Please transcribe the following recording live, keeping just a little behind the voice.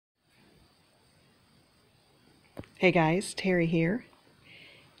Hey guys, Terry here.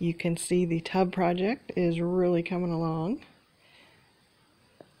 You can see the tub project is really coming along.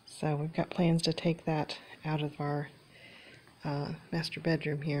 So we've got plans to take that out of our master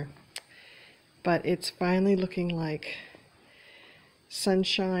bedroom here. But it's finally looking like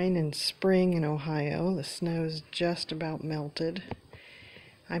sunshine and spring in Ohio. The snow's just about melted.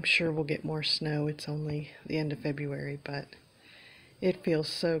 I'm sure we'll get more snow. It's only the end of February, but it feels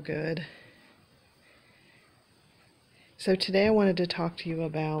so good. So today I wanted to talk to you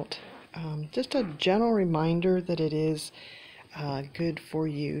about just a general reminder that it is good for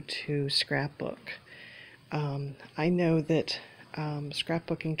you to scrapbook. I know that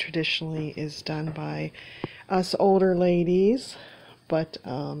scrapbooking traditionally is done by us older ladies, but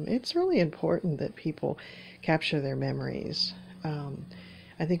it's really important that people capture their memories.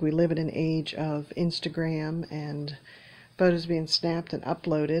 I think we live in an age of Instagram and photos being snapped and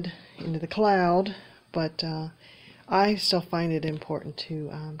uploaded into the cloud, but I still find it important to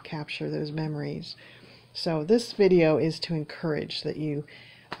capture those memories. So this video is to encourage that you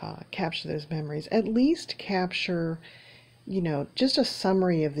capture those memories. At least capture, just a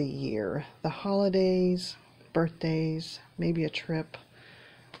summary of the year. The holidays, birthdays, maybe a trip.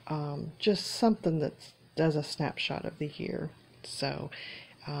 Just something that does a snapshot of the year. So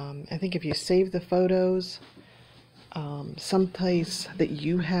I think if you save the photos someplace that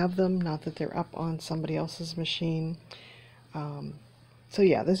you have them, not that they're up on somebody else's machine. So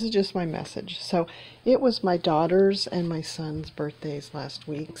yeah, this is just my message. So it was my daughter's and my son's birthdays last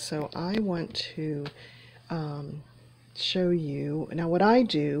week, so I want to show you. Now what I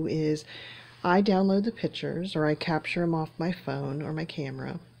do is I download the pictures, or I capture them off my phone or my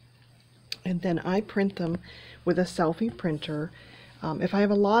camera, and then I print them with a selfie printer. If I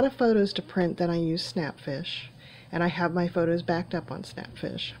have a lot of photos to print, then I use Snapfish. And I have my photos backed up on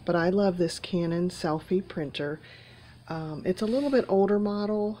Snapfish. But I love this Canon selfie printer. It's a little bit older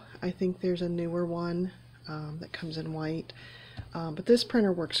model. I think there's a newer one that comes in white. But this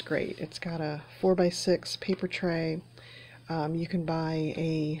printer works great. It's got a 4x6 paper tray. You can buy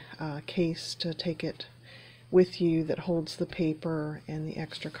a case to take it with you that holds the paper and the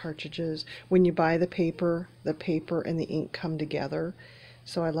extra cartridges. When you buy the paper and the ink come together.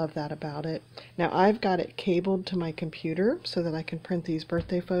 So I love that about it. Now I've got it cabled to my computer so that I can print these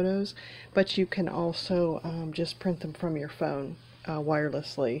birthday photos, but you can also just print them from your phone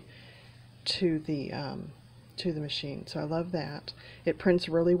wirelessly to the machine. So I love that. It prints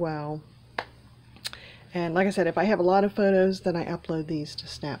really well. And like I said, if I have a lot of photos, then I upload these to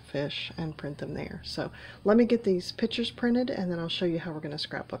Snapfish and print them there. So let me get these pictures printed, and then I'll show you how we're going to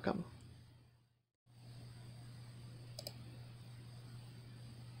scrapbook them.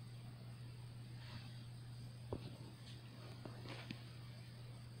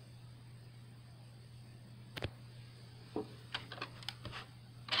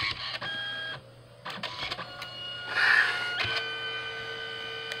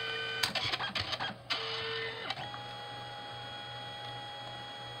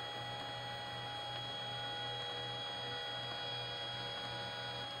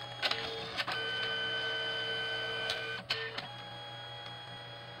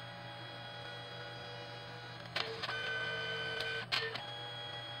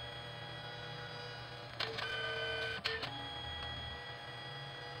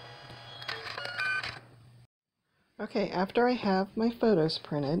 Okay, after I have my photos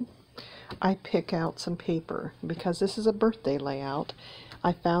printed, I pick out some paper. Because this is a birthday layout,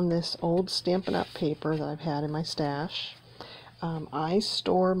 I found this old Stampin' Up! Paper that I've had in my stash. I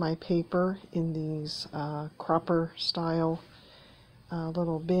store my paper in these cropper style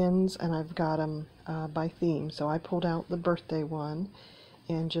little bins, and I've got them by theme. So I pulled out the birthday one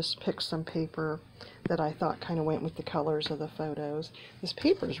and just picked some paper that I thought kind of went with the colors of the photos. This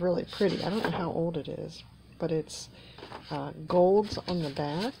paper is really pretty. I don't know how old it is, but it's golds on the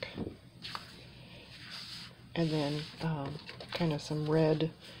back, and then kind of some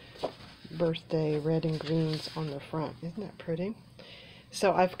red birthday red and greens on the front. Isn't that pretty?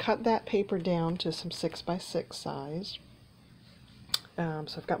 So I've cut that paper down to some 6x6 size.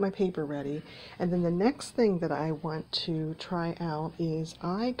 So I've got my paper ready, and then the next thing that I want to try out is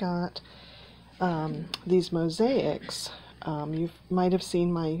I got these mosaics. You might have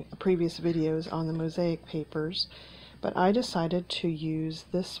seen my previous videos on the mosaic papers, but I decided to use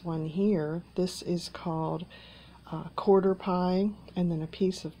this one here. This is called quarter pie and then a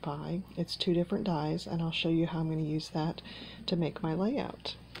piece of pie. It's two different dies, and I'll show you how I'm going to use that to make my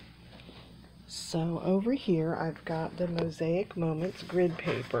layout. So over here I've got the Mosaic Moments grid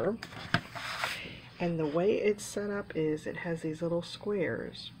paper, and the way it's set up is it has these little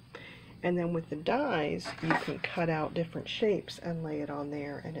squares. And then with the dies, you can cut out different shapes and lay it on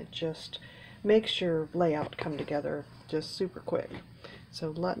there, and it just makes your layout come together just super quick.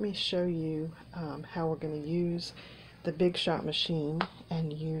 So let me show you how we're going to use the Big Shot machine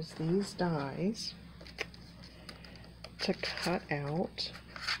and use these dies to cut out.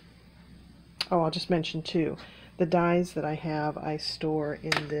 Oh, I'll just mention too, the dies that I have I store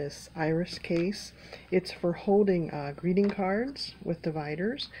in this iris case. It's for holding greeting cards with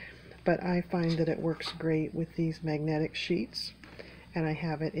dividers, but I find that it works great with these magnetic sheets, and I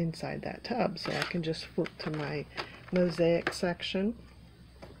have it inside that tub, so I can just flip to my Mosaic section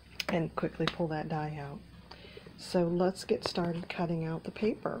and quickly pull that die out. So let's get started cutting out the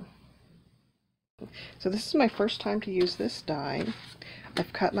paper. So this is my first time to use this die.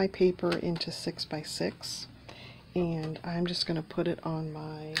 I've cut my paper into 6 by 6, and I'm just going to put it on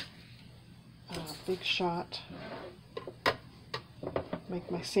my Big Shot. Make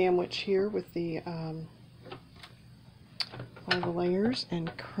my sandwich here with the all the layers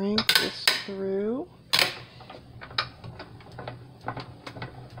and crank this through.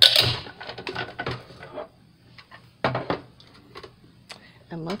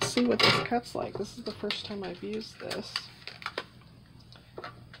 And let's see what this cuts like. This is the first time I've used this.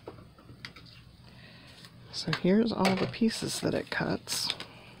 So here's all the pieces that it cuts.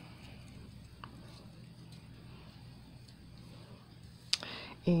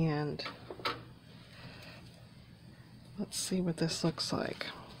 And let's see what this looks like.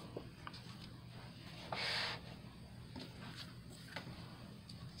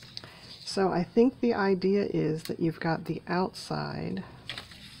 So I think the idea is that you've got the outside,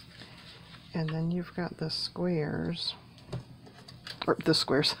 and then you've got the squares, or the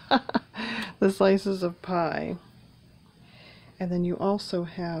squares, the slices of pie, and then you also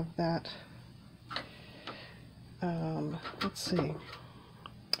have that, let's see,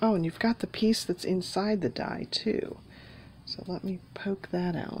 oh, and you've got the piece that's inside the die too. So let me poke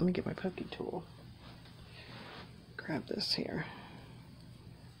that out. Let me get my pokey tool. Grab this here.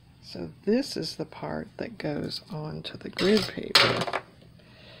 So this is the part that goes onto the grid paper,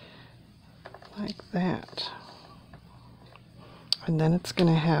 like that. And then it's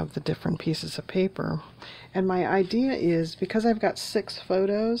going to have the different pieces of paper. And my idea is, because I've got 6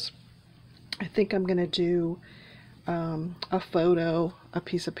 photos, I think I'm going to do a photo, a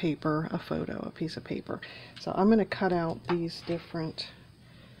piece of paper, a photo, a piece of paper. So I'm going to cut out these different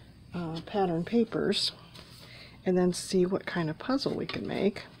pattern papers and then see what kind of puzzle we can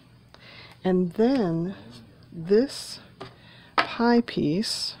make. And then this pie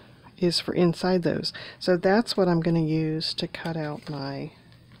piece is for inside those. So that's what I'm going to use to cut out my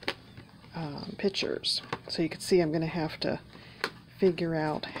pictures. So you can see I'm going to have to figure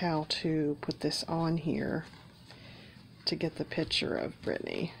out how to put this on here to get the picture of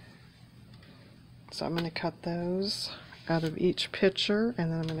Brittany. So I'm going to cut those out of each picture,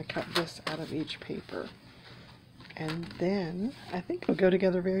 and then I'm going to cut this out of each paper. And then I think it'll go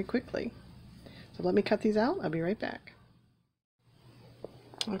together very quickly. So let me cut these out. I'll be right back.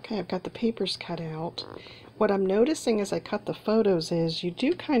 Okay, I've got the papers cut out. What I'm noticing as I cut the photos is you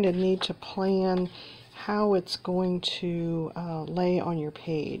do kind of need to plan how it's going to lay on your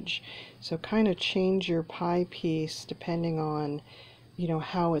page. So kind of change your pie piece depending on, you know,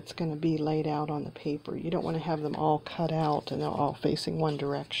 how it's going to be laid out on the paper. You don't want to have them all cut out and they're all facing one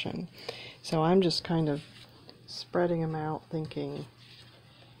direction. So I'm just kind of spreading them out, thinking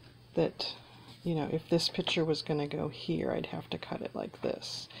that, you know, if this picture was going to go here, I'd have to cut it like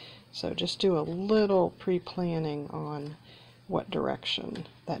this. So just do a little pre-planning on what direction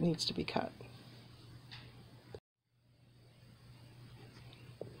that needs to be cut.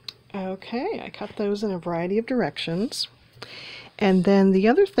 Okay, I cut those in a variety of directions. And then the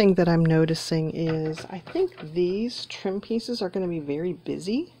other thing that I'm noticing is I think these trim pieces are going to be very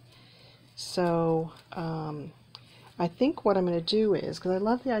busy. So I think what I'm going to do is, because I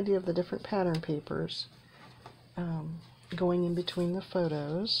love the idea of the different pattern papers going in between the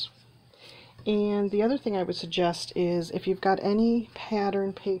photos. And the other thing I would suggest is if you've got any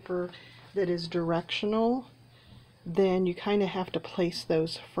pattern paper that is directional, then you kind of have to place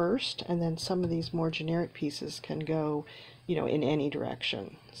those first, and then some of these more generic pieces can go, you know, in any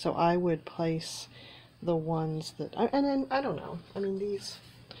direction. So I would place the ones that, and then I don't know, I mean, these,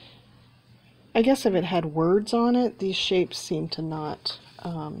 I guess if it had words on it, these shapes seem to not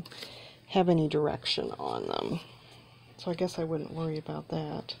have any direction on them. So I guess I wouldn't worry about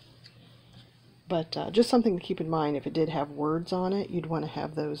that. But just something to keep in mind, if it did have words on it, you'd want to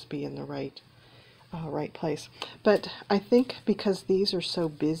have those be in the right place. But I think because these are so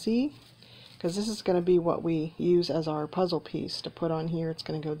busy, because this is going to be what we use as our puzzle piece to put on here. It's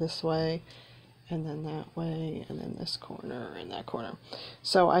going to go this way, and then that way, and then this corner, and that corner.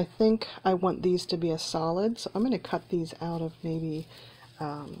 So I think I want these to be a solid, so I'm going to cut these out of maybe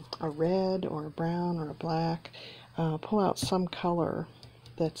a red, or a brown, or a black. Pull out some color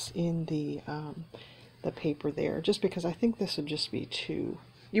that's in the paper there, just because I think this would just be too,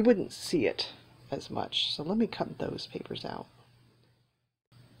 you wouldn't see it as much. So let me cut those papers out.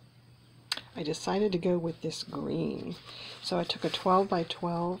 I decided to go with this green. So I took a 12 by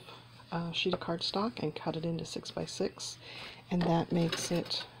 12 sheet of cardstock and cut it into 6 by 6, and that makes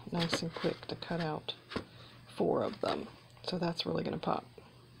it nice and quick to cut out 4 of them. So that's really going to pop.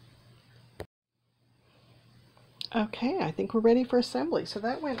 Okay, I think we're ready for assembly. So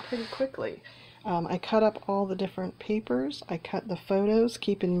that went pretty quickly. I cut up all the different papers. I cut the photos,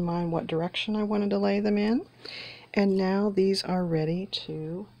 keeping in mind what direction I wanted to lay them in. And now these are ready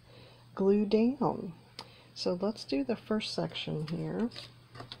to glue down. So let's do the first section here.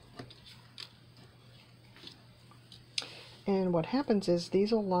 And what happens is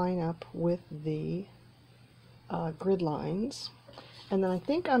these will line up with the grid lines. And then I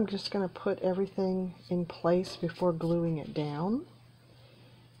think I'm just going to put everything in place before gluing it down,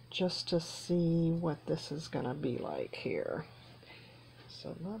 just to see what this is going to be like here.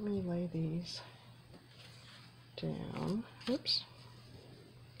 So let me lay these down. Oops.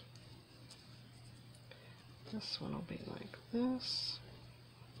 This one will be like this.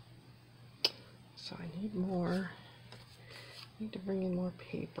 So I need more. I need to bring in more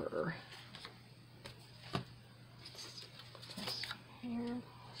paper. Put this here.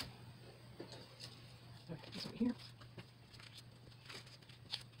 Okay, this one here.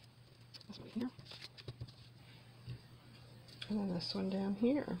 This one here. And then this one down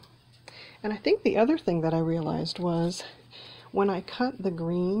here. And I think the other thing that I realized was when I cut the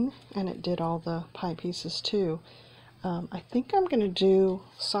green, and it did all the pie pieces too, I think I'm going to do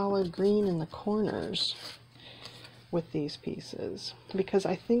solid green in the corners with these pieces, because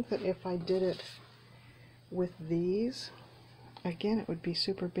I think that if I did it with these, again, it would be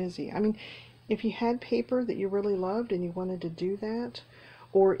super busy. I mean, if you had paper that you really loved and you wanted to do that,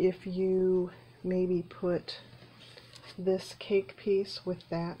 or if you maybe put this cake piece with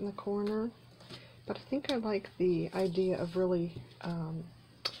that in the corner. But I think I like the idea of really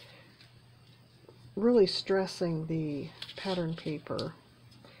really stressing the pattern paper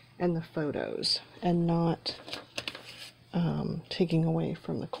and the photos, and not taking away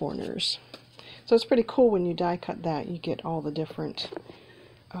from the corners. So it's pretty cool when you die cut that, you get all the different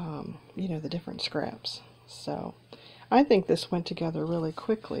you know, the different scraps. So I think this went together really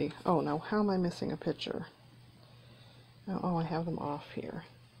quickly. Oh no, how am I missing a picture? Oh, I have them off here.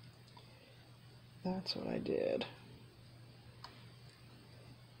 That's what I did.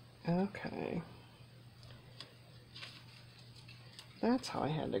 Okay. That's how I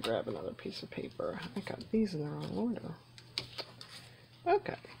had to grab another piece of paper. I got these in the wrong order.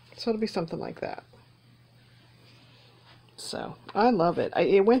 Okay, so it'll be something like that. So, I love it.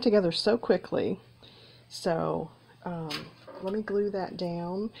 It went together so quickly. So, let me glue that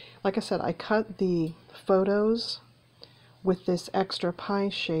down. Like I said, I cut the photos with this extra pie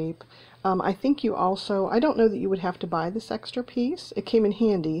shape. I think you also, I don't know that you would have to buy this extra piece. It came in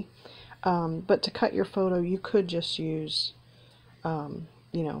handy. But to cut your photo, you could just use, you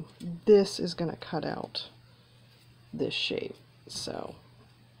know, this is going to cut out this shape. So,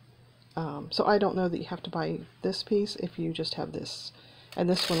 so I don't know that you have to buy this piece if you just have this. And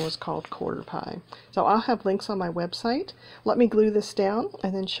this one was called quarter pie. So I'll have links on my website. Let me glue this down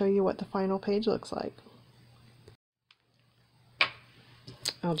and then show you what the final page looks like.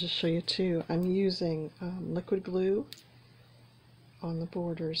 I'll just show you too. I'm using liquid glue on the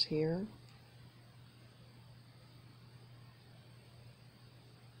borders here.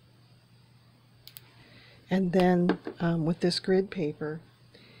 And then with this grid paper,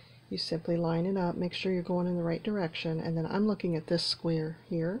 you simply line it up, make sure you're going in the right direction, and then I'm looking at this square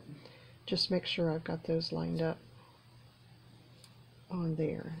here. Just make sure I've got those lined up on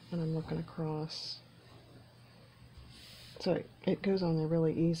there, and I'm looking across. So it goes on there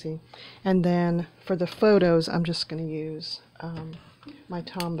really easy. And then for the photos, I'm just going to use my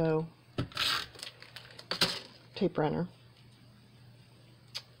Tombow tape runner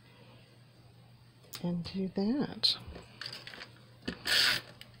and do that.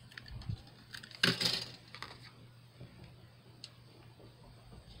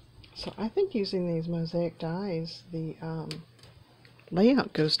 So I think using these mosaic dies, the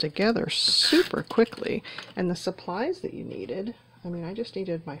layout goes together super quickly. And the supplies that you needed, I mean, I just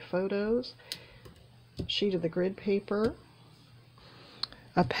needed my photos, a sheet of the grid paper,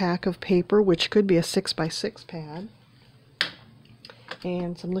 a pack of paper, which could be a 6x6 pad,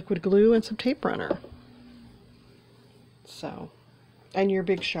 and some liquid glue and some tape runner. So, and your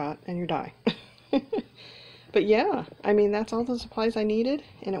Big Shot and your die. But yeah, I mean, that's all the supplies I needed,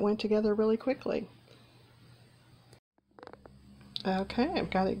 and it went together really quickly. Okay, I've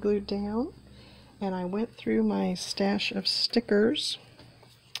got it glued down, and I went through my stash of stickers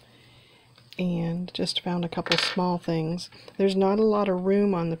and just found a couple small things. There's not a lot of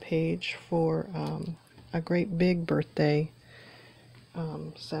room on the page for a great big birthday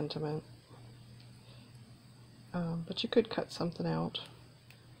sentiment, but you could cut something out.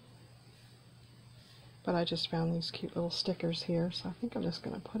 But I just found these cute little stickers here, so I think I'm just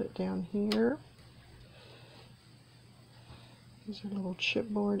going to put it down here. These are little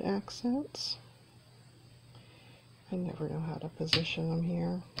chipboard accents. I never know how to position them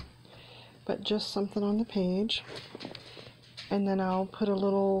here. But just something on the page. And then I'll put a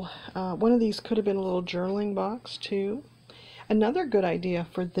little, one of these could have been a little journaling box too. Another good idea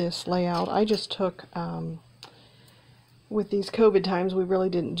for this layout, I just took, with these COVID times, we really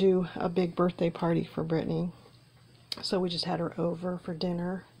didn't do a big birthday party for Brittany. So we just had her over for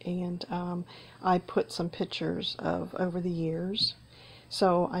dinner, and I put some pictures of over the years.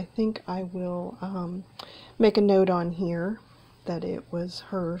 So I think I will make a note on here that it was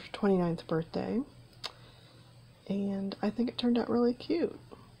her 29th birthday. And I think it turned out really cute.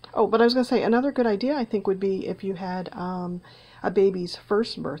 Oh, but I was going to say, another good idea I think would be if you had a baby's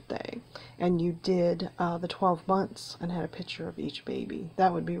first birthday and you did the 12 months and had a picture of each baby.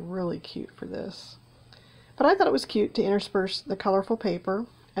 That would be really cute for this. But I thought it was cute to intersperse the colorful paper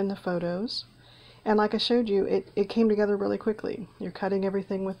and the photos. And like I showed you, it came together really quickly. You're cutting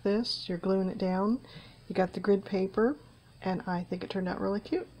everything with this, you're gluing it down, you got the grid paper, and I think it turned out really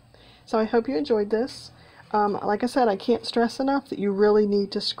cute. So I hope you enjoyed this. Like I said, I can't stress enough that you really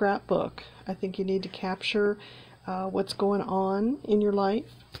need to scrapbook. I think you need to capture what's going on in your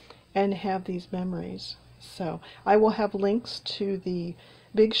life and have these memories. So I will have links to the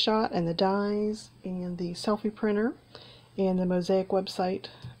Big Shot and the dies and the selfie printer and the Mosaic website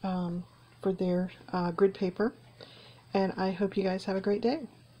for their grid paper. And I hope you guys have a great day.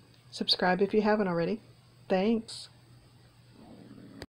 Subscribe if you haven't already. Thanks.